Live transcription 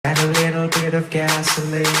bit of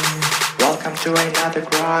gasoline. Welcome to another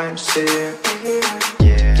crime scene.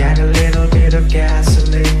 Yeah. Get a little bit of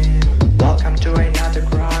gasoline. Welcome to another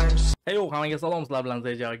crime scene. Hey yo, hammaga salom, sizlar bilan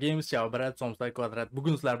JavaGames, Javaldinho, Somsa kvadrat.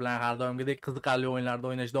 Bugun sizlar bilan har doimgidek qiziqarli o'yinlarda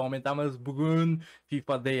o'ynashda davom etamiz. Bugun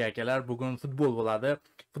FIFA day akalar, bugun futbol bo'ladi.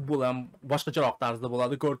 Futbol ham boshqacharoq tarzda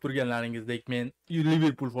bo'ladi. Ko'rib turganlaringizdek, men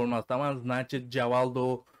Liverpool formasidaman, значит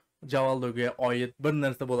Javaldoga oid bir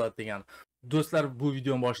narsa bo'ladi degan. Do'stlar, bu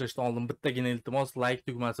videoni boshlashdan oldin bittagina iltimos, like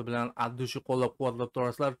tugmasi bilan ODDUSHI qo'llab-quvvatlab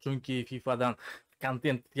turasizlar, chunki FIFAdan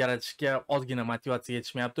kontent yaratishga ozgina motivatsiya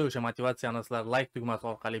yetishmayapti. O'sha motivatsiyani sizlar like tugmasi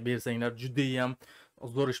orqali bersanglar juda ham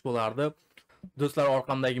zo'r ish bo'lardi. Do'stlar,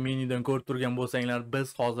 orqamdagi menyudan ko'rib turgan bo'lsanglar, biz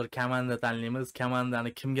hozir komanda tanlaymiz.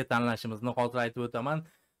 Komandani kimga tanlashimizni hozir aytib o'taman.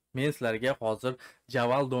 Men sizlarga hozir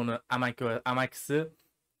Javaldoni AMAKISI,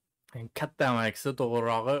 katta AMAKISI,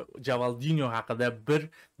 to'g'rirog'i Javaldinho haqida bir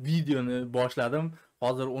videoni boshladim.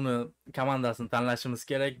 Hozir uni komandasini tanlashimiz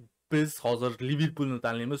kerak. Biz hozir Liverpoolni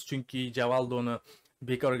tanlaymiz, chunki Javaldoni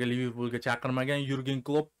bekorga Liverpoolga chaqirmagan. Yurgen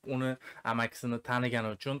Klopp uni AMAKISini tanigani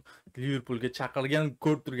uchun Liverpoolga chaqirgan.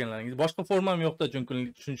 Ko'rib turganlaringiz. Boshqa formam yo'qda,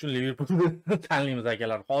 shuning uchun Liverpoolni tanlaymiz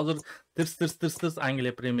akalar. Hozir tirs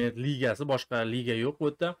Angliya Premier Ligasi, boshqa liga yo'q bu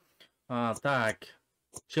yerda. Tak.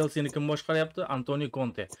 Chelsea'ni kim boshqaryapti? Antonio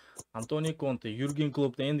Conte. Yurgen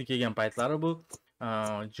Kloppdan endi kelgan paytlari bu.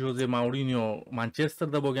 Jose Mourinho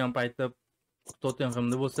Manchesterda bo'lgan payti,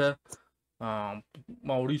 Tottenhamda bo'lsa,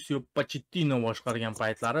 Mauricio Pochettino boshqargan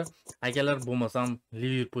paytlari. Akalar, bo'lmasam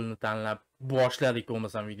Liverpoolni tanlab boshladik,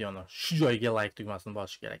 bo'lmasam videoni. Shu joyga like tugmasini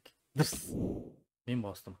bosish kerak. Men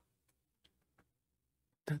bosdim.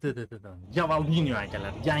 Javaldinho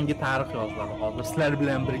akalar, yangi tarix yoziladi. Hozir sizlar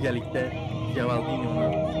bilan birgalikda Javaldinhoni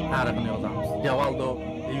tarixini yozamiz. Javaldo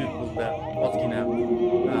Liverpoolda ozgina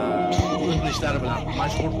o'zlishlari bilan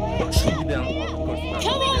mashhur yoshligidan ko'rsatadi.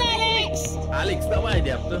 Come on, Alex, davay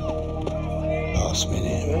deyapti. Last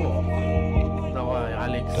minute. Davay,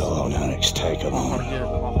 Alex. Go on, Alex, take him on.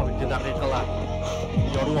 Oxirgi daqiqalar.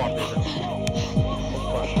 Yorib dedi.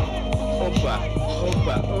 Hoppa.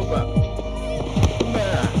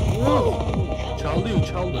 Chaldi.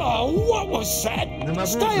 Oh, what was that?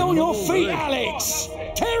 Stay on your feet, Alex!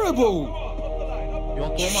 Terrible!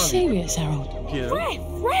 Are you serious, Harold? Ref!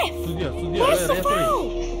 Where's the foul?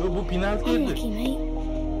 Bu penalti edi. Unlucky, mate.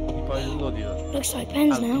 Looks like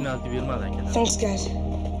pens now. Penalti bermadi akalar. Thanks, guys.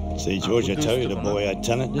 See, George, I told you the boy had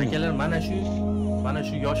talent, didn't he? Akalar, mana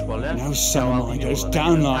shu yosh bola. No son of mine goes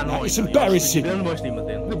down like that. It's embarrassing.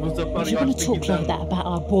 If you're going to talk like that about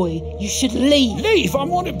our boy, you should leave. Leave! I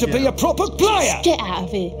want him to be a proper player! Just get out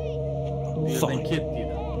of here. Fine.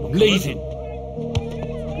 I'm leaving.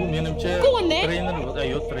 Bu menimcha Go on then.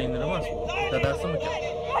 yo'q, trener emas. Dadasimi ekan?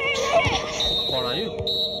 Qora-yu.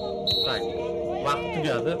 Tak. Vaqt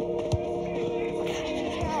tugadi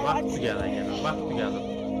akalar.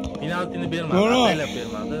 Penaltini bermadi, ataylab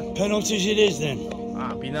bermadi. Penalties it is then.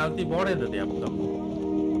 Penalti bor edi deyapti.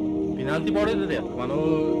 Mana u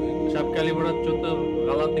shapkali brat cho'ta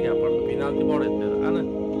g'alati gapirdi. Penalti bor edi dedi. Ana.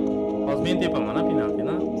 Hozir men tepaman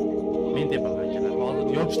penaltini. Men tepaman akalar.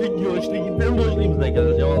 Hozir yoshligidan boshlaymiz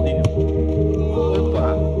akalar, Javaldinho. Hoppa.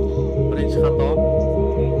 Birinchi xato.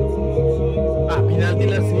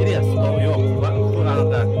 Penaltilar seriyasi yo'q.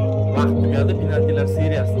 Vaqt tugadi, penaltilar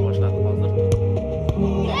seriyasini boshladi hozir.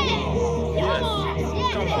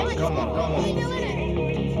 Come on.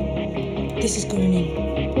 This is going in.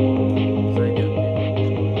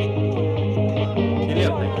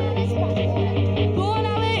 Go on,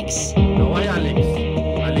 Alex. Давай,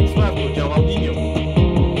 Alex var bu, Javaldinho.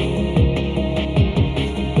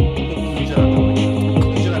 İkinci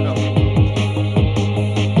rakam.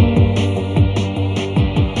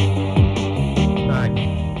 Tak.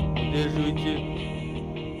 Держите.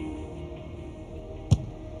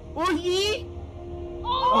 Ой!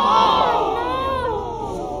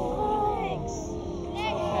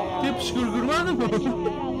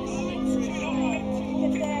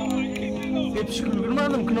 Tepişik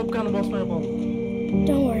ülgürmedim, knopkanı basmaya kaldım.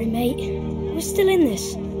 Don't worry, mate. We're still in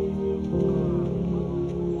this.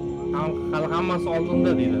 Hammasi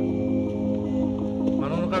oldinda deydi.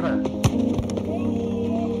 Mana uni qara.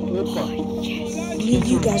 Hoppa. Leave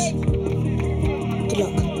you guys. Good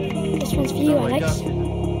luck. This one's for you, Alex.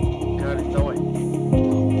 Gari, davay.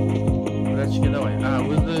 Vrachga davay.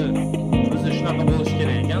 O'zi shunaqa bo'lish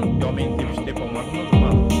kerak ekan. Yo men tepolmadimmi,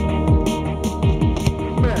 bilmadim.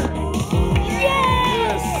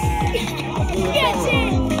 Yes! Yes!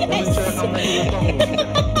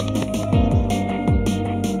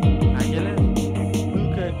 Akalar,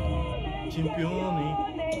 chempioni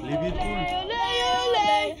Liverpool.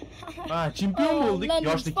 Chempion bo'ldik.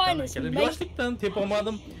 London's finest, mate. Yoshlikdan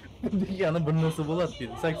tepolmadim degani bir narsa bo'ladi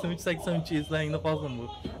dedi. 83 eslangda qolsin bu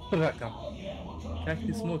raqam.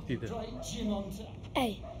 Kakti smoke dedi.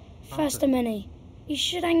 Hey, faster money. You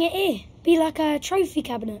should hang it here. Be like a trophy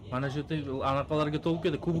cabinet. Mana shu anaqalarga to'lib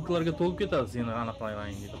ketadi, kubiklarga to'lib ketadi seni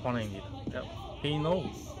anaqalaring dedi, xonang dedi. Hey no.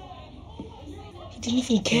 He didn't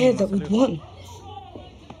even care that we'd won.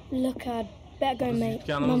 Look, I'd better go, mate.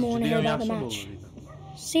 Mama wanna hear about the match.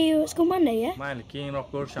 See you at school Monday, yeah? Mayli, keyinroq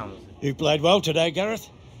ko'rishamiz. You played well today, Gareth.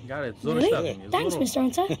 Gareth, zo'r Really? ishlading. Thanks, Mr.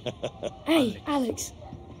 Hunter. Hey, Alex.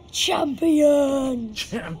 Champions!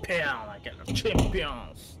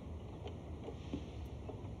 Champions.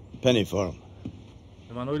 Penny for him.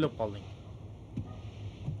 Nimani o'ylab qolding?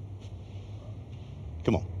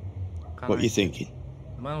 Come on. What are you thinking?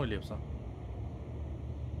 Nimani o'ylayapsan?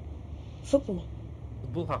 Football.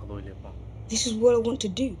 Futbol haqida o'ylayapman. This is what I want to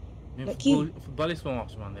do. Men Like you. futbolist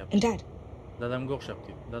bo'lmoqchiman deyapman. And Dad. Dadamga o'xshab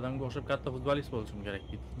deydi. Dadamga o'xshab katta futbolist bo'lishim kerak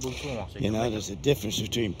deydi. Futbolchi bo'lmoqchi You know, there's a difference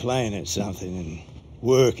between playing at something and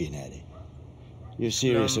working at it. You're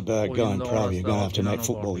serious about going pro, you're going to have to make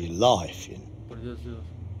football your life, you know.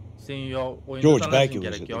 Sen yo o'yinda George tanlashing Baker was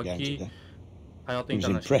kerak at the game yoki today. hayoting He was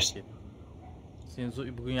tanlashing impressive. kerak. Sen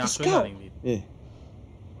bugun yaxshi Scout. o'ynading deydi. Yeah.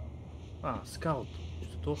 Ha, scout.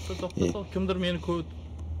 To'xta. Yeah. Kimdir meni ko'rdi.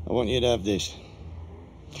 I want you to have this.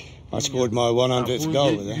 I scored my 100th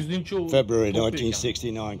goal with it. February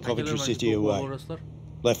 1969, Coventry City away.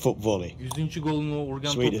 Left foot volley. 100 golni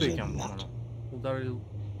urgan Sweet to'p as a ekan bu nut. mana. Udaril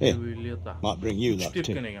Yeah. Leta. Might bring you luck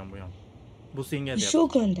Tepgan too. ekan bu ham. Bu senga You deyapti. sure,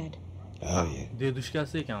 Granddad? Oh, yeah.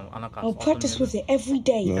 Dedushkasi ekan anaqasi. I'll practice with it every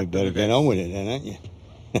day. Well, you better get on with it then, ain't you?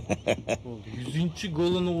 100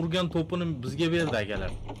 golini urgan to'pini bizga berdi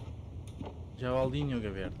akalar.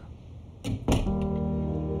 Javaldinyoga berdi.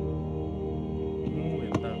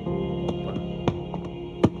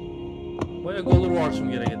 Boya gol urishim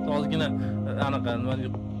kerak edi. Ozgina anaqa nima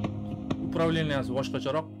upravleniyasi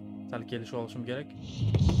boshqacharoq sal kelishib olishim kerak.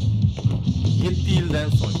 7 yildan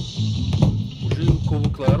so'ng уже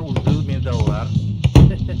kuboklar, уже medallar.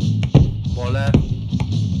 Bola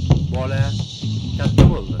katta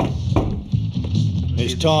bo'ldi.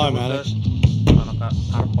 It's time, Alex. Anaqa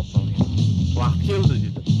qarib qoldim. Vaqt keldi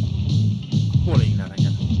dedi. Bo'linglar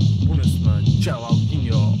aka. Buni ismi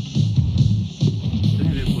Javaldinho.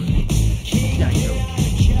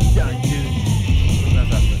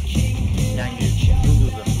 Yangi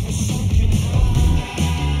yulduzi.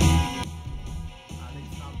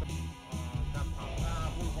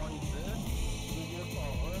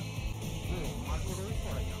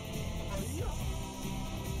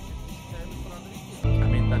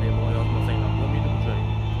 Kommentariya yozmasanglar bo'lmaydi bu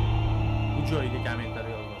joyga. Bu joyga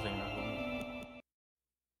kommentariya yozmasanglar bo'lmaydi.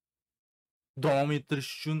 Davom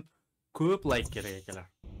ettirish uchun ko'p like kerak akalar.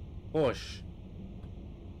 Xo'sh.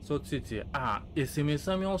 Sotseti. SMS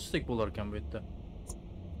ham yozsak bo'lar ekan bu yerda.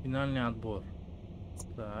 Finalniy отбор.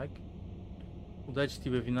 Так. Удачи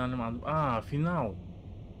тебе в финальном отборе. Финал.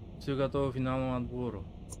 Все готово к финальному отбору.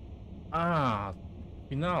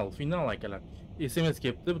 Final akalar. SMS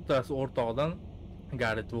kelibdi, bittasi o'rtoqdan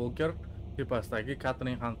Gareth Walker, tepasdagi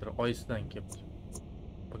Catherine Hunter oyisidan kelibdi.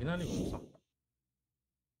 Pogнали bo'lsa.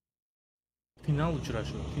 Final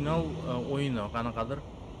uchrashuv, final o'yini qanaqadir.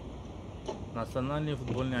 Nasionalniy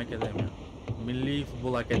futbolniy akademiya. Milliy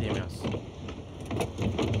futbol akademiyasi.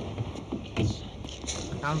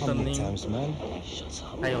 Hunterning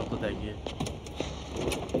hayotidagi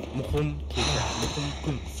muhim kecha, muhim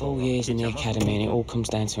kun. 4 years in the academy and it all comes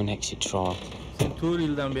down to an exit trial. Sen 4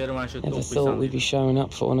 yildan beri mana shu yerda Never thought we'd be showing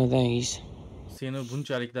up for one of these. Seni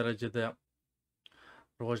bunchalik darajada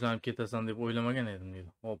rivojlanib ketasan deb o'ylamagan edim dedi.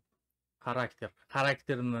 Hop.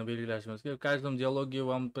 Характерni belgilashimiz kerak. В каждом диалоге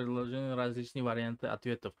вам предложены различные варианты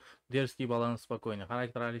ответов. Дерзкий, баланс, спокойный.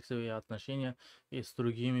 Характер Алексея и отношения и с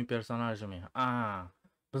другими персонажами.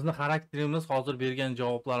 Bizni xarakterimiz hozir bergan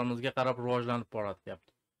javoplarimizga qarab rivojlanib boradi,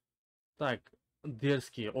 deyapti. Tak,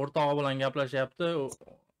 Derski o'rtog'i bilan gaplashyapti.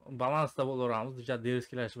 Balansda bo'laveramiz. Deja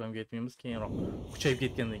derskilashib ham ketmaymiz. Keyinroq kuchayib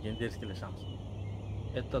ketgandan keyin derskilashamiz.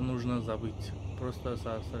 Это нужно забыть. Просто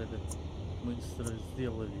сосредоточиться. Мы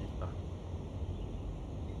сделали это.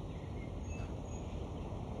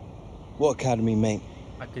 What academy, mate?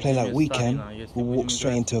 Play like we can, we'll walk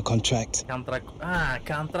straight into a contract.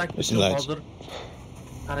 Contract. Listen, lads.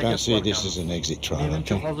 Don't see this as an exit trial,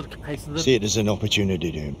 okay? See it as an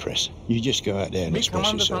opportunity to impress. You just go out there and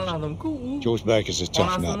express yourself. George Baker's a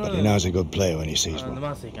tough nut, but he knows a good player when he sees one.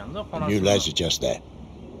 And you lads are just that.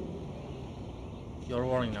 You're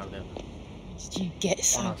worrying now, then. Did you get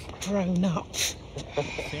so grown up?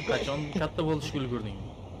 Sen qachon katta bo'lishga ulgurding?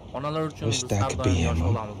 Onalar uchun Wish Dad could be here,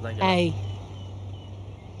 Mum. Hey,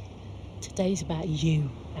 Today's about you,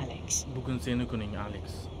 Alex. Bugün senin günün Alex.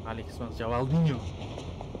 Alex emas, Javaldinho.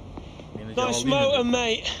 Nice motor,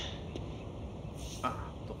 mate. Ah,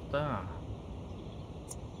 to'xta.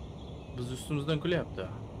 Biz ustimizdan kulyapti.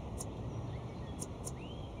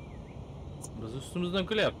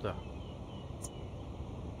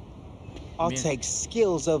 I'll take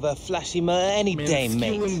skills over flashy motor any day,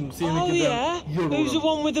 mate. Oh yeah? Who's the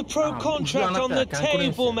one with the pro contract on the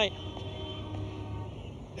table, mate?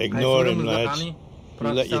 Ignore him, lads. You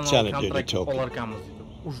let your talent do the talking.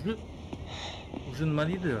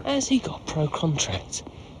 Has he got pro contract?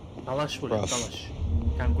 Talash bo'lyapti, talash.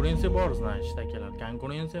 Konkurensiya bor, значит, akalar,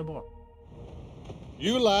 konkurensiya bor.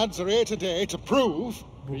 You lads are here today to prove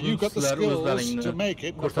you got the skills to make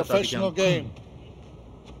it a professional game.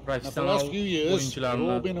 Now, for the last few years, you've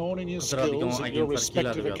all been honing your skills at your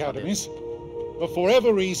respective academies, but for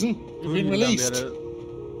whatever reason, you've been released.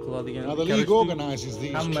 Now, the league organises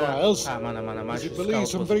these trials, as it believes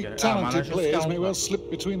some very talented players may well slip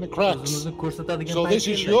between the cracks. So this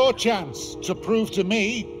is your chance to prove to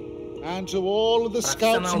me and to all of the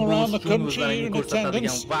scouts from around the country here in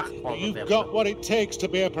attendance that you've got what it takes to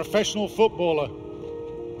be a professional footballer.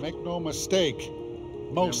 Make no mistake,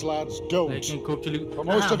 most lads don't. For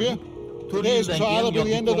most of you, today's trial will be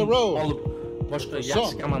the end of the road. For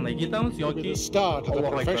some, it'll be the start of the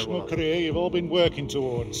professional career you've all been working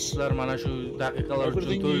towards.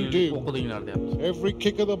 Everything you do, every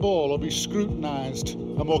kick of the ball will be scrutinised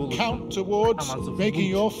and will count towards making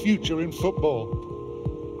your future in football.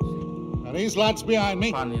 And these lads behind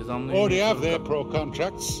me already have their pro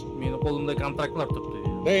contracts.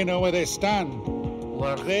 They know where they stand.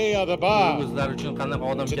 They are the bar.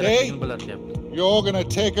 Today, you're going to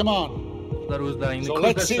take them on. So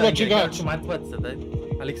let's see what you got.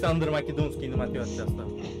 Alexander Makedonskiyni motivatsiyasida.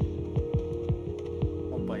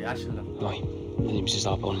 Hoppa, yashillar. Right, Williams is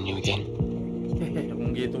up on you again.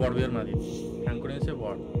 Unga e'tibor berma deydi. Konkurensiya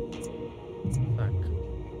bor. Tak.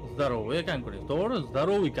 Здоровая конкуренция. To'g'ri,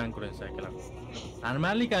 здоровый конкуренция akalar.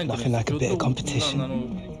 Normalniy konkurensiya. Nothing like a bit of competition.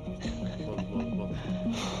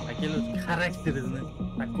 Akalar xarakterini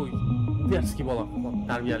такой дерзкий bola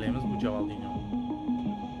tarbiyalaymiz bu Javaldinho.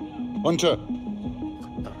 Hunter.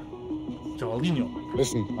 Javaldinho.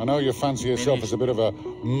 Listen, I know you fancy yourself as a bit of a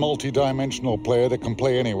multi-dimensional player that can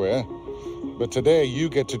play anywhere, but today you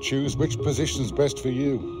get to choose which position's best for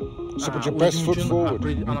you. So put your best foot forward.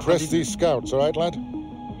 Impress these scouts, all right, lad?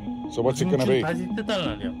 So what's it going to be? Pozitsiya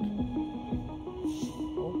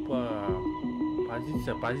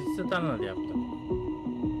tanlalyapti.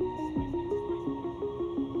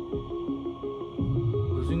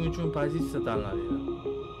 O'zing uchun pozitsiya tanlaydi.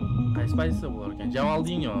 Qaysi pozitsiya bo'lar ekan?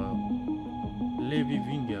 Javaldinho, Levi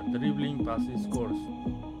winger, dribbling, passes, scores.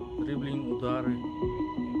 Dribbling, udari.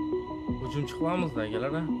 Hujumchi qilamizda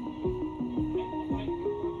akalar.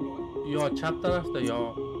 Yo chap tarafda, yo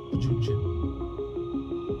hujumchi.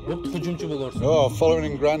 Bo'pti, hujumchi bo'larsan. Oh, following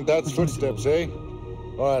in granddad's footsteps, eh?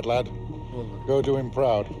 All right, lad. Go do him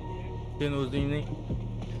proud. Sen o'zingni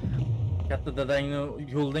katta dadangni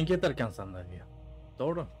yo'ldan ketarkansan darga.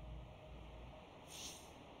 To'g'ri?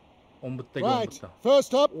 Right,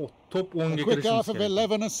 first up, top a quick half of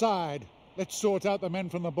 11 aside. Let's sort out the men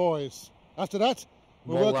from the boys. After that,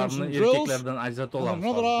 we'll work on some drills and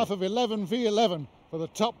another half of 11v11 for the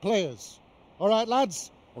top players. All right, lads,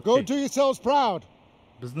 go do yourselves proud.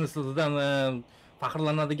 Biznesingizdan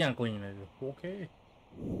faxrlanadigan qilinglar. Okay.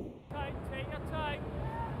 Take your time.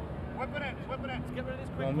 Whipping it. Let's get rid of this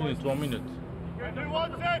quick. 1 minute. Who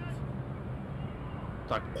wants it?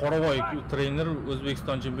 Tak, Qoravoy trener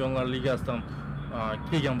O'zbekiston Chempionlar Ligasidan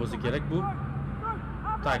kelgan bo'lsa kerak bu.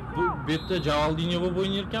 Tak, bu yerda Javaldinho bo'lib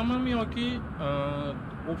o'ynayotganmi yoki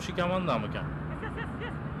общий komandamikan?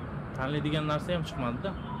 Tanlaydigan narsa ham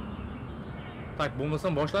chiqmadi-da. Tak,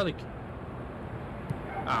 bo'lmasam boshladik.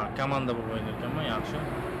 Komanda bo'lib o'ynayotganman, yaxshi.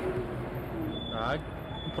 Tak,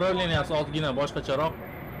 upravleniyasi ozgina boshqacharoq.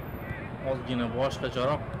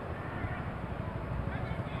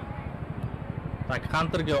 Tak,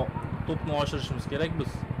 Hunter'ga to'pni oshirishimiz kerak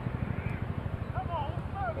biz.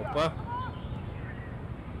 Hoppa.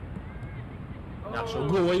 Yaxshi,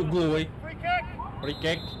 go away. Free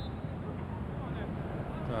kick.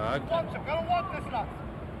 Tak.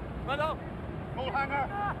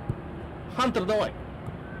 Hunter, давай.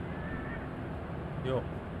 Yo'q.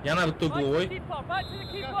 Yana bitta go away. Back to the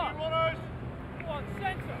keeper. Go on,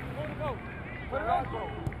 center. Hold the ball.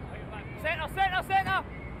 Center.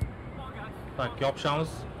 Tak,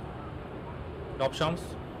 yopishamiz.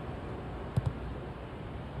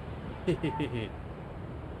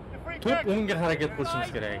 To'p o'ngga harakat qilishimiz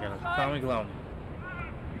kerak ekan. Sammy Glavni.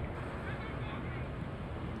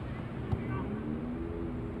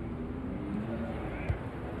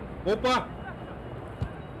 Hoppa.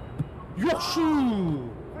 Yo'q shu.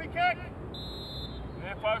 Free kick.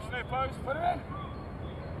 Near post, put it in.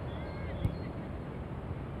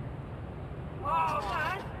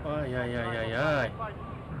 Ay.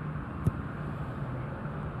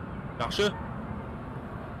 Yaxshi.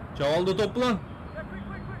 Javaldo to'p bilan.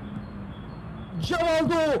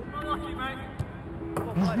 Javaldo. Unlucky, mate.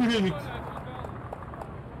 Muzbirenik.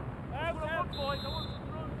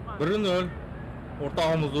 1-0.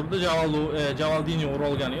 O'rtog'imiz urdi, Javaldinho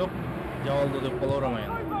urolgani yo'q. Javaldo deb qo'laveraman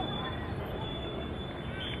endi.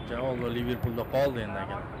 Javaldo Liverpoolda qoldi endi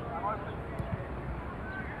aka.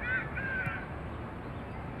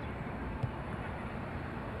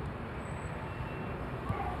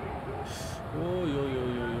 Oy.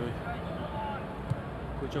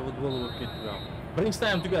 Ko'cha futboli bo'lib ketdi bu. Birinchi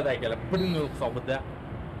taym tugadi akalar. 1-0 hisobida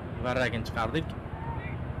varragini chiqardik.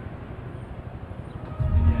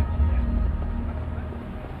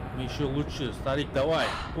 Еще лучше, старик, давай,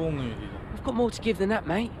 полную. We've got more to give than that,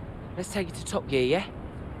 mate. Let's take it to top gear, yeah?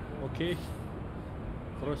 Окей.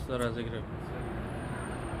 Просто разыгрывай.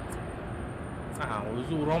 Ага,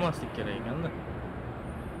 o'zi urolmaslik kerak ekanda.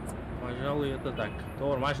 Пожалуй, это так.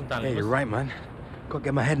 To'g'ri, mana shuni tanlaymiz. Yeah, you're right, man. Got to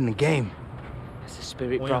get my head in the game. That's the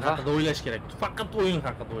spirit, O'yin brother. haqida o'ylash kerak. Faqat o'yin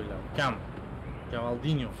haqida o'yla. Kam.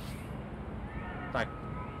 Javaldinho. Tak.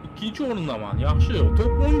 İkinci o'rindaman. Yaxshi.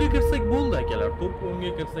 Top 10ga kirsak bo'ldi akalar. Top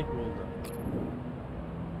 10ga kirsak bo'ldi.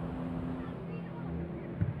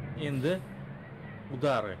 Endi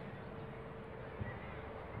udari.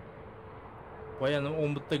 Qo'yani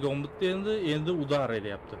 11taga 11ta endi udari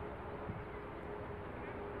deyapti.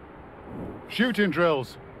 Shooting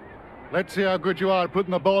drills. Let's see how good you are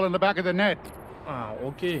putting the ball in the back of the net. Ah,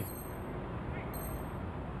 okey.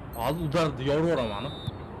 Hozir udarni yoraveraman.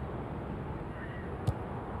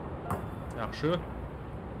 Yaxshi.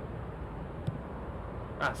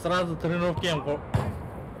 Сразу тренировка ham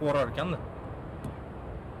qo'rar ekanda.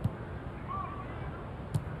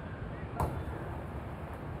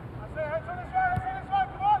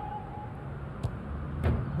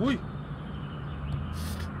 Uy.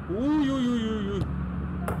 Uy.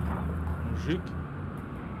 Mujik.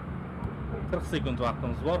 40 sekund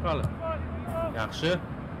vaqtimiz bor hali. Yaxshi.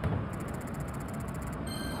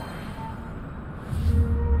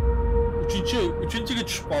 Uchinchiga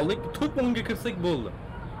tushib qoldik. Top 10ga kirsak bo'ldi.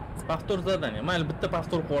 Pastor zadaniya. Mayli bitta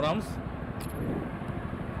pastor qo'ramiz.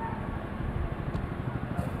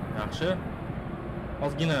 Yaxshi.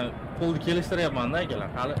 Ozgina qo'lni kelishtiryapman-da akalar.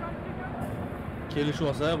 Hali kelishib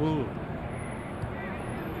olsa bu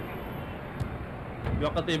bu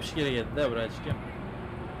yoqqa tepish kerak edi-da, biratishga.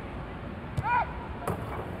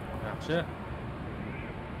 Yaxshi.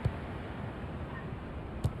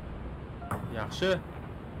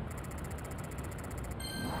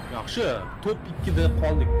 Yaxshi. Top 2da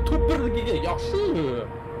qoldik. Top 1ga yaxshi.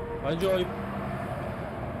 Ajoyib.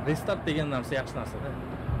 Restart degan narsa yaxshi narsa-da.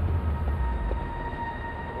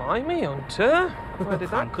 Blimey, Hunter. Where did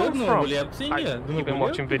that come from? You've been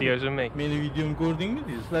watching videos of me. Meni videomni ko'rdingmi?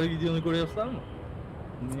 Sizlar videoni ko'ryapsizlarmi?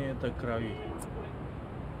 Neta kravi.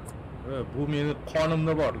 Bu meni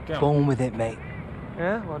qonimda bor, ukam. Born with it, mate.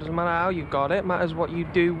 Yeah, well, doesn't matter how you got it, matters what you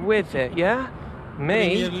do with it, yeah?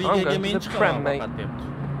 Me, I'm going to the Prem, mate.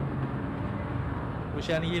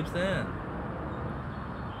 O'shani yebsan.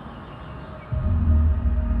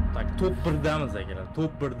 Tak, top 1damiz akalar,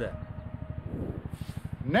 top 1da.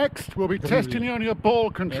 Next, we'll be testing you on your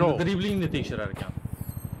ball control. Driblingni tekshirar ekan.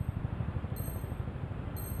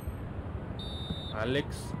 Alex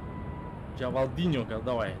Javaldinho,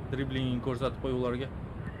 давай, driblingni ko'rsatib qo'y ularga.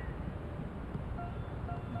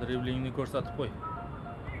 Driblingni ko'rsatib qo'y.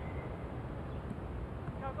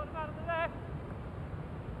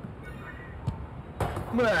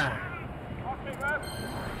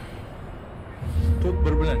 Top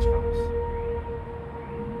 1 bilan chiqamiz.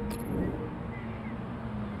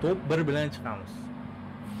 Top 1 bilan chiqamiz.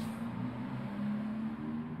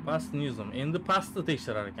 Pass nizam. Endi pastni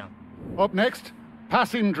tekshirar ekan. Up next,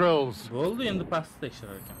 passing drills. Bo'ldi, endi pastni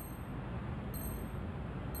tekshirar ekan.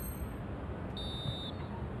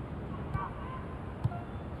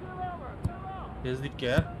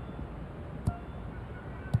 Tezlikka.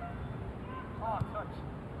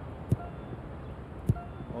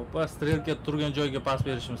 Hoppa, strelka turgan joyga pas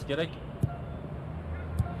berishimiz kerak.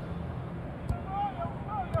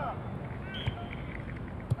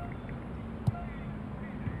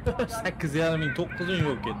 Sakkiz yarim ming, 9 ming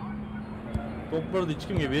bo'lib ketdi. Top 1'ni hech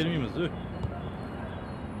kimga bermaymiz.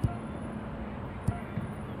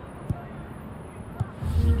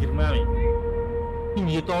 20 ming. Kim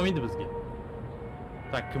yeta olmaydi bizga?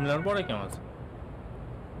 Tak, kimlar bor ekan hozir?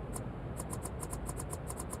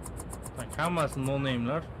 Hammasi no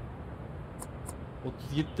name'lar.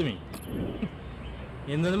 37 ming.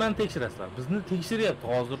 Endi nimani tekshirasizlar? Bizni tekshiryapti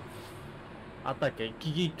hozir. Ataka,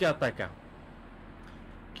 2 ga 2 ataka.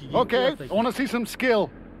 Okay, I want to see some skill.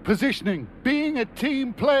 Positioning, being a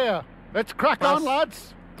team player. Let's crack on,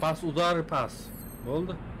 lads. Pas, udar, pas.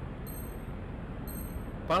 Bo'ldi.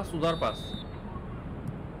 Pas, udar, pas.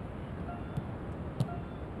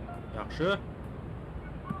 Yaxshi.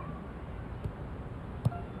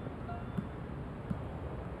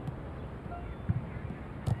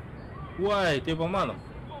 Voy, tepolmadim.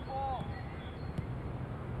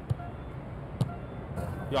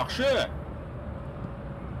 Yaxshi.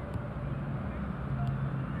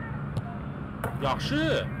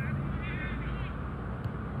 Yaxshi.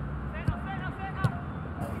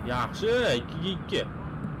 Yaxshi, 2-2.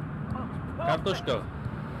 Kartoshka.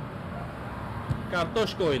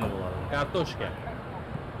 Kartoshka o'yini bo'ladi. Kartoshka.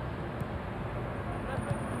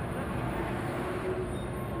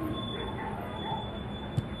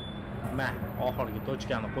 Mana, oxirgi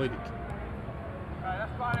tochkani qo'ydik.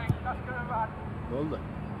 Bo'ldi.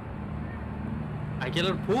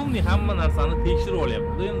 Akalar polni hamma narsani tekshirib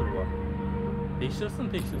olyapti endi bu. Tekshirsin.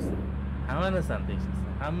 Hamma narsani tekshirsin.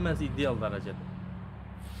 Hammasi ideal darajada.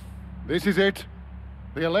 This is it.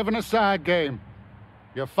 The 11-a-side game.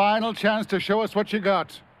 Your final chance to show us what you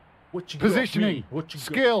got. Positioning,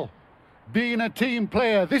 skill, being a team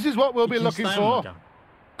player. This is what we'll be looking for.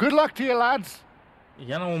 Good luck to you, lads.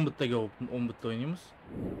 Yana 10 bittaga 10 bitta o'ynaymiz.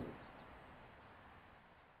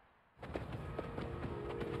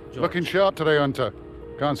 Looking sharp today, Hunter.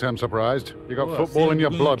 Can't say I'm surprised. You got football in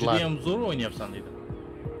your blood, lad. Zo'r o'ynayapsan deydi.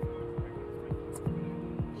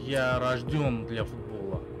 Я рожден для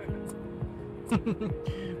футбола.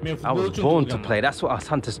 I was born to play. That's what us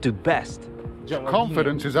hunters do best.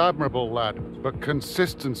 Confidence is admirable, lad, but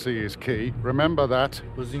consistency is key. Remember that.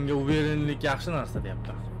 O'zingga uverenlik yaxshi narsa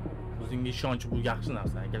deyapti. O'zingga ishonch bu yaxshi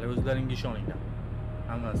narsa. Akalar o'zlaringga ishoninglar.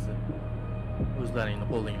 Hammasi o'zlaringni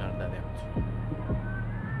qo'linglarda deyapti.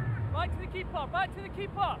 Fight to the keeper, fight to the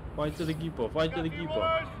keeper. Fight to the keeper, fight to the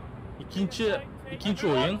keeper. İkinci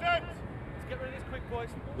oyun.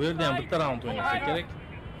 Bu yerda ham bitta raund o'ynasak kerak.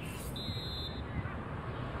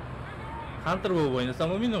 Hunter bo'lib o'ynasam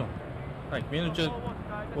bo'lmaydimi? Tak, menimcha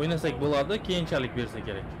o'ynasak bo'ladi, keyinchalik bersa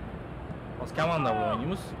kerak. Hozir komanda bilan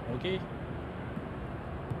o'ynaymiz. Okey.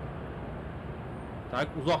 Tak,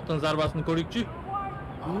 uzoqdan zarbasini ko'rikchi.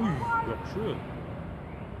 Uy, yaxshi.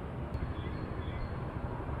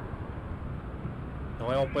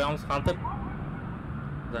 Давай olib qo'yamiz Hunter.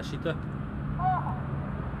 Защита.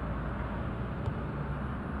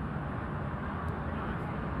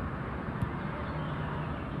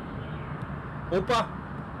 Opa!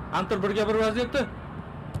 Hunter birga bir vaziyatda.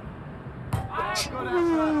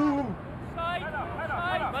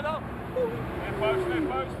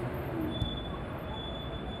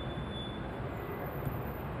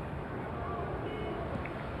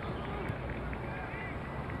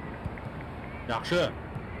 Yaxshi.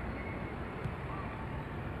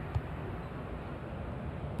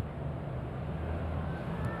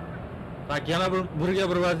 Tak, yana birga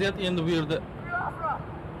bir vaziyat. Endi bu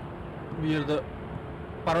yerda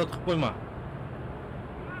parod qilib qo'yma.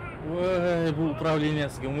 Voy, bu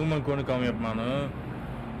upravleniyasiga umuman ko'nik olmayapman.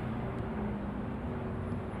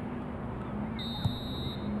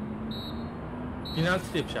 Penalti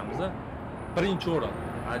tepishamiz, a? Birinchi o'rin.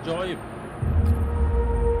 Ajoyib.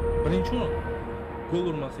 Birinchi o'rin. Gol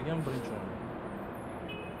urmasak ham birinchi o'rin.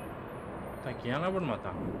 Tak, yana bir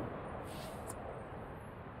marta.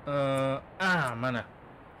 Mana.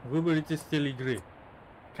 Выберите стиль игры.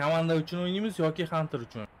 Komanda uchun o'ynaymiz yoki Hunter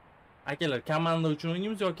uchun? Akalar, komanda uchun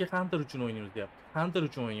o'ynaymiz yoki Hunter uchun o'ynaymiz deyapti. Hunter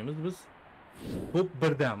uchun o'ynaymiz biz. Hop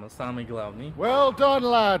birdamiz, самый главный. Well done,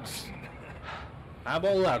 lads. Ha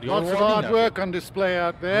bolalar, lots of hard work on display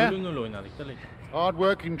out there. o'ynadik, Hard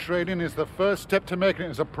work in training is the first step to making it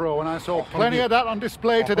as a pro, and I saw plenty of that on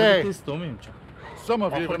display today. Some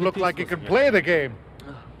of you even look like you can play the game.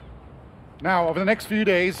 Now, over the next few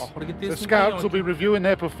days, the scouts will be reviewing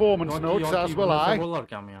their performance notes, as will I.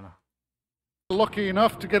 Lucky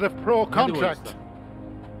enough to get a pro contract.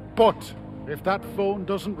 But if that phone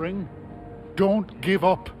doesn't ring, don't give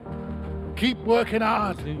up. Keep working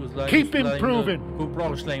hard. Keep improving.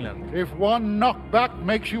 If one knockback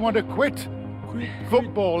makes you want to quit,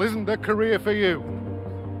 football isn't the career for you.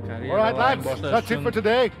 All right, lads, that's it for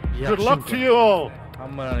today. Good luck to you all.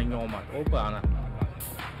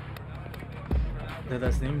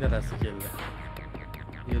 Dadasining dadasi keldi.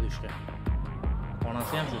 Dedushka.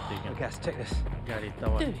 Onasi ham shu ekan. Gas, check this. Garita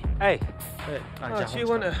bor. Hey. Oh,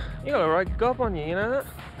 you got a right gob on you, you know that?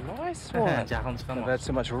 Nice one. Jaxim chiqadi. I've had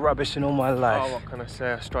so much rubbish in all my life. Oh, what can I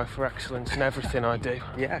say? I strive for excellence in everything I do.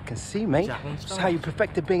 Yeah, I can see, mate. That's how you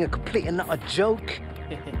perfected being a complete and utter joke.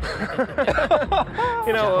 You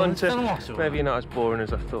know what, Hunter? Maybe you're not as boring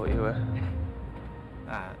as I thought you were.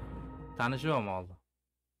 Tanishyapman hozir.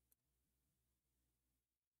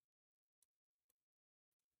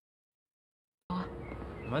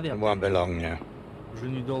 It won't be long now.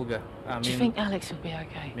 Dolga. Do you think Alex will be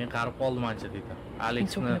okay? Men qarib qoldim ancha deydi. Been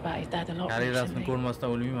talking about his dad a lot recently. Ko'rmasdan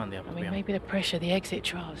o'lmayman deyapti. I mean, maybe the pressure, the exit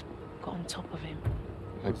trials got on top of him.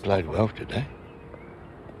 They played well today.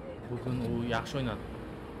 Bugun u yaxshi o'ynadi.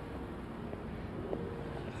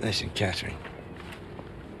 Listen, Catherine.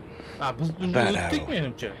 Biz bunga o'tdik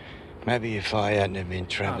menimcha. Maybe if I hadn't been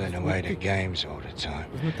travelling away to games all the time.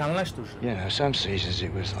 Bizni tanlashdi o'sha. You know, some seasons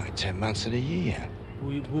it was like 10 months of the year.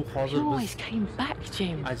 Bu hozir You always came back,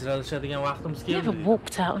 Jim. Ajralishadigan vaqtimiz You keldi. never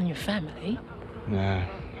walked out on your family. No,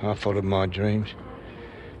 I followed my dreams.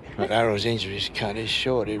 But Arrow's injuries cut it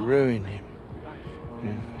short, it ruined him.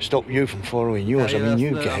 Yeah. Stopped you from following yours. I mean,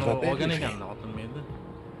 you gave up everything. And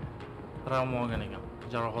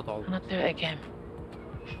I'd do it again.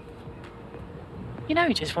 You know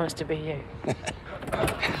he just wants to be you.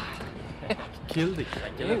 Keldik.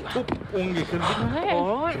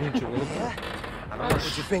 All right. What do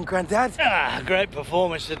you think, Grandad? Great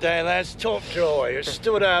performance today, lads. Top draw. You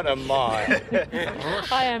stood out a mile.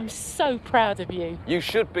 I am so proud of you. You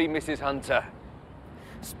should be, Mrs. Hunter.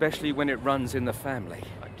 Especially when it runs in the family.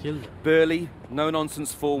 Killed. Burly,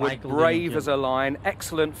 no-nonsense forward, Michael brave as a lion,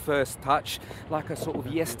 excellent first touch, like a sort of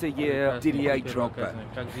yesteryear Didier Drogba.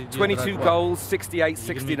 22 goals,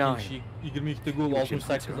 68-69. 22 gol,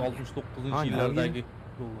 68-69 yillardagi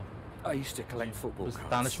gollar. I used to collect football Biz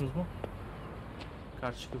cards. tanishmizmi?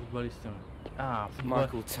 Kartishka futbolistimi?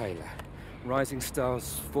 Michael Taylor, Rising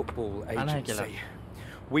Stars Football Agency.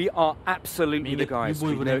 We are absolutely the guys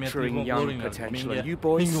for nurturing young potential. And you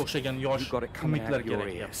boys, you've got it coming out of your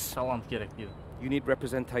ears. You need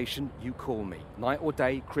representation, you call me. Night or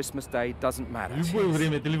day, Christmas Day, doesn't matter. Keep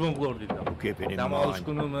it in mind.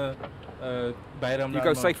 You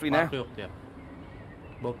go safely now. I've heard of that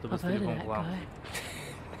guy.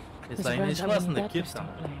 He's around having dad was still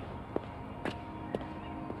playing.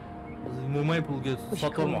 Mo'may pulga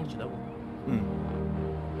sotmoqchi-da bu.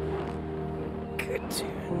 Good.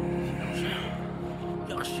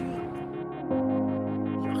 Yaxshi.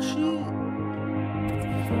 Yaxshi.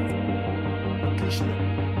 Отлично.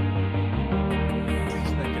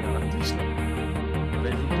 Отлично, Kenan, отлично.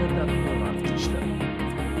 Rezultat otlично.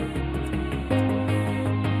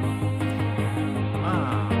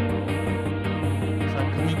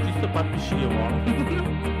 Sakminkisto подпиши его.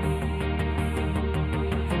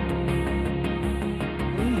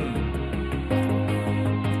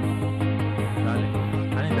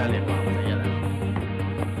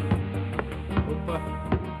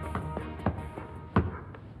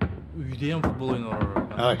 Uyda futbol o'ynar.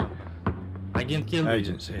 Hi. Agent keldi.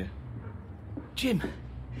 Agents here. Jim,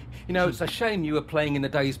 you know, it's a shame you were playing in the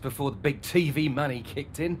days before the big TV money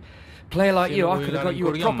kicked in. Player like you, I could have got you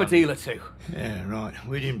a proper deal or two. Yeah, right.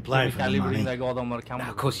 We didn't play for the money. No,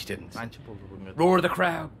 of course you didn't. Roar of the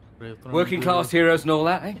crowd, working class heroes and all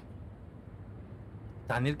that, eh?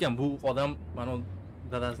 Tanirkan bu odam mana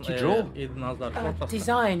dadasini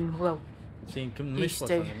design, well, used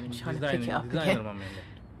to, trying to pick it up again.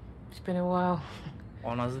 It's been a while.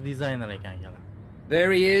 Onasi designer ekan akalar.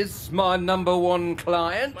 There he is, my #1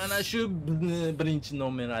 client. Mana shu birinchi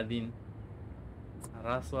nomer один.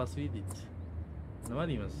 Раз вас видеть. Nima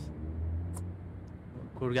deymiz?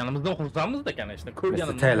 Ko'rganimizdan xursandmiz-da, конечно.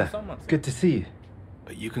 Mr. Taylor, good to see you.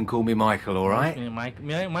 But you can call me Michael, all right?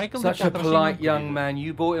 Michael. Such a polite young man.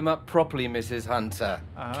 You brought him up properly, Mrs. Hunter.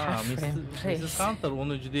 Mrs. Hunter,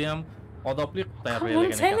 uni juda ham odobli Come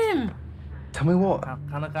on, tell him. Tell me what?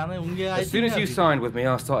 As soon as you signed with me,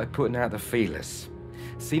 I started putting out the feelers.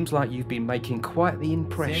 Seems like you've been making quite the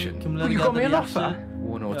impression. Well, you got me an offer?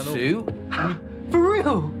 One or two. For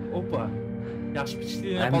real? I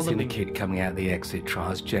haven't seen a kid coming out of the exit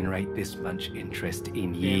trials generate this much interest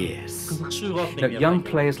in years. Now, young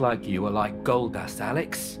players like you are like gold dust,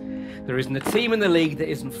 Alex. There isn't a team in the league that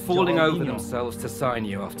isn't falling over themselves to sign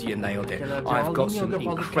you after you nailed it. I've got some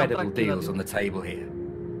incredible deals on the table here.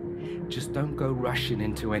 Just don't go rushing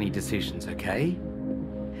into any decisions, okay?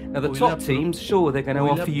 Now, the top teams, sure, they're going to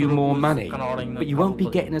offer you more money, but you won't be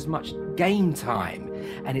getting as much game time,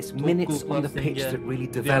 and it's minutes on the pitch that really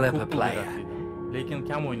develop a player. You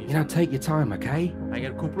know, take your time, okay?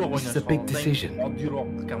 This is a big decision.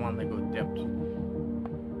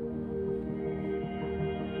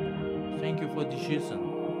 you for decision.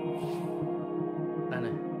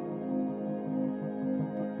 Ana.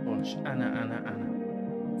 Bosh, ana.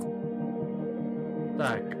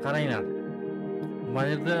 Tak, qaranglar. Mana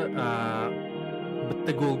yerda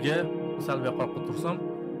bitta golga sal bu yoqqa tursam,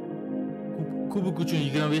 kubok uchun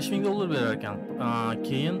 $25,000 berar ekan.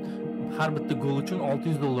 Keyin har bitta gol uchun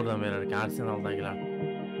 $600 dan berar ekan Arsenaldagilar.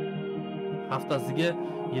 Haftasiga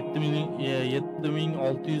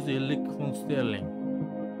 7650 funt sterling.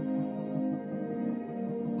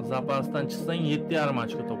 Zapasdan chiqsang 7,5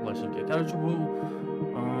 ochko to'plashing kerak. Короче, bu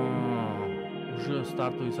уже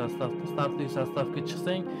startoviy sostavga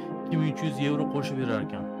chiqsang €2300 qo'shib berar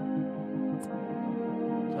ekan.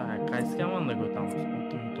 Tak, qaysi komandaga o'tamiz?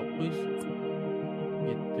 6900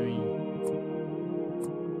 7000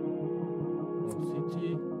 City,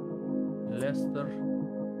 Leicester,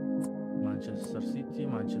 Manchester City,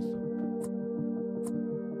 Manchester.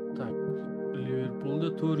 Tak, Liverpoolda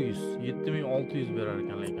 400, 7600 berar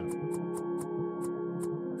ekan lekin.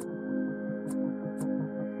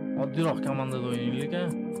 Oddiyroq komandada o'ynaylik a.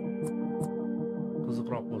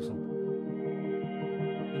 Qiziqroq bo'lsin.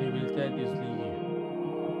 Leveltayt izligi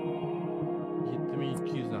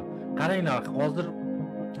 7200 dan. Qaranglar, hozir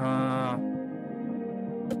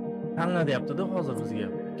tanla deyapti-da hozir bizga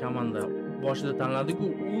komanda. Boshida tanladik-ku,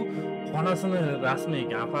 u xonasini rasmi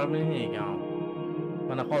ekan, оформление ekan.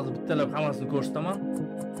 Mana hozir bittalab hammasini ko'rsataman.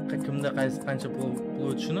 Kimda qaysi qancha pul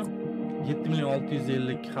o'tishini.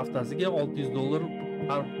 7650 haftasiga $600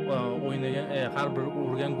 har o'ynagan, har bir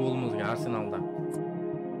urgan golimizga Arsenalda.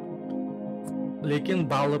 Lekin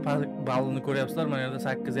ballini ko'ryapsizlar, mana yerda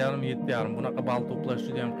 8,5 7,5. Bunaqa ball to'plash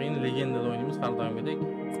juda ham qiyin. Legendada o'ynaymiz har doimgidek.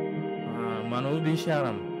 Mana u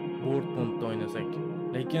 5,5 Dortmundda o'ynasak.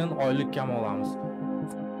 Lekin oylik kam olamiz.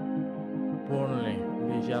 Burnley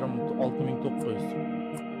 5,5 6900.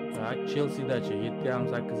 Tak, Chelsea-dachi 7,5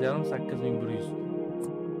 8,5 8100.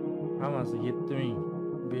 Hammasi 7000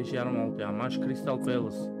 5,5 6,5. Mana Crystal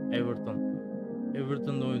Palace,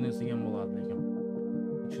 Evertonda o'ynasa ham bo'ladi lekin.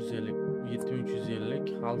 350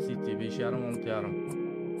 7350, Hull City 5,5 6,5.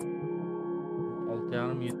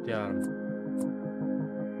 6,5 7,5.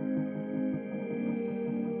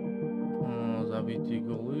 Zabiti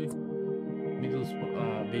golü Middlesbrough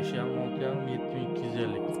 5,5 6,5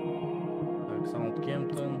 7250. Tak,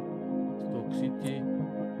 Southampton, Stoke City,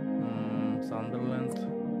 Sunderland,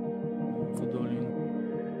 Woodolin.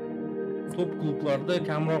 Top klublarda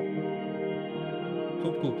kamroq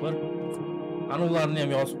top klublar ana ularni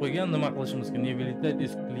ham yozib qo'ygan, nima qilishimiz kerak? Leveltayt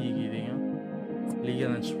eski liga degan.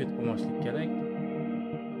 Ligadan chiqib ketmaslik kerak.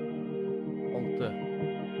 6.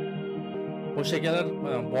 Qo'shakalar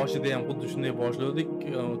boshida ham xuddi shunday boshladik,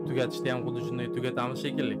 tugatishda ham xuddi shunday tugatamiz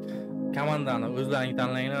shekilli. Komandani o'zlaring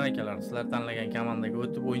tanlanglar akalar. Sizlar tanlagan komandaga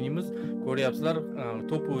o'tib o'ynaymiz. Ko'ryapsizlar,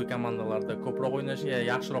 topoviy komandalarda ko'proq o'ynash,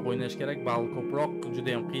 yaxshiroq o'ynash kerak, ball ko'proq,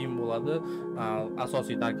 juda ham qiyin bo'ladi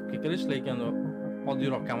asosiy tarkibga kirish, lekin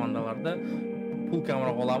oddiyroq komandalarda pul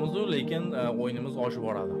kamroq olamiz, lekin o'yinimiz oshib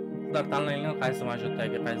boradi. Sizlar tanlanglar qaysi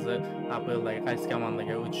marshrutdagi, qaysi APLdagi, qaysi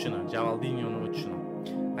komandaga o'tishini, Javaldinhoni o'tishini.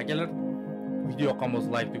 Akalar, video yoqqan bo'lsa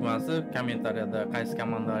like tugmasi, kommentariyada qaysi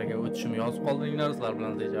komandalarga o'tishimni yozib qoldiringlar. Sizlar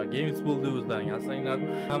bilan JavaGames bo'ldi, o'zlaring asranglar.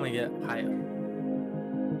 Hammaga xayr.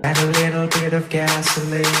 Add a little bit of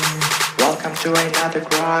gasoline. Welcome to another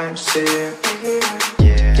crime scene.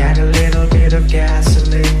 Get a little bit of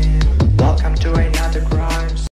gasoline. Welcome to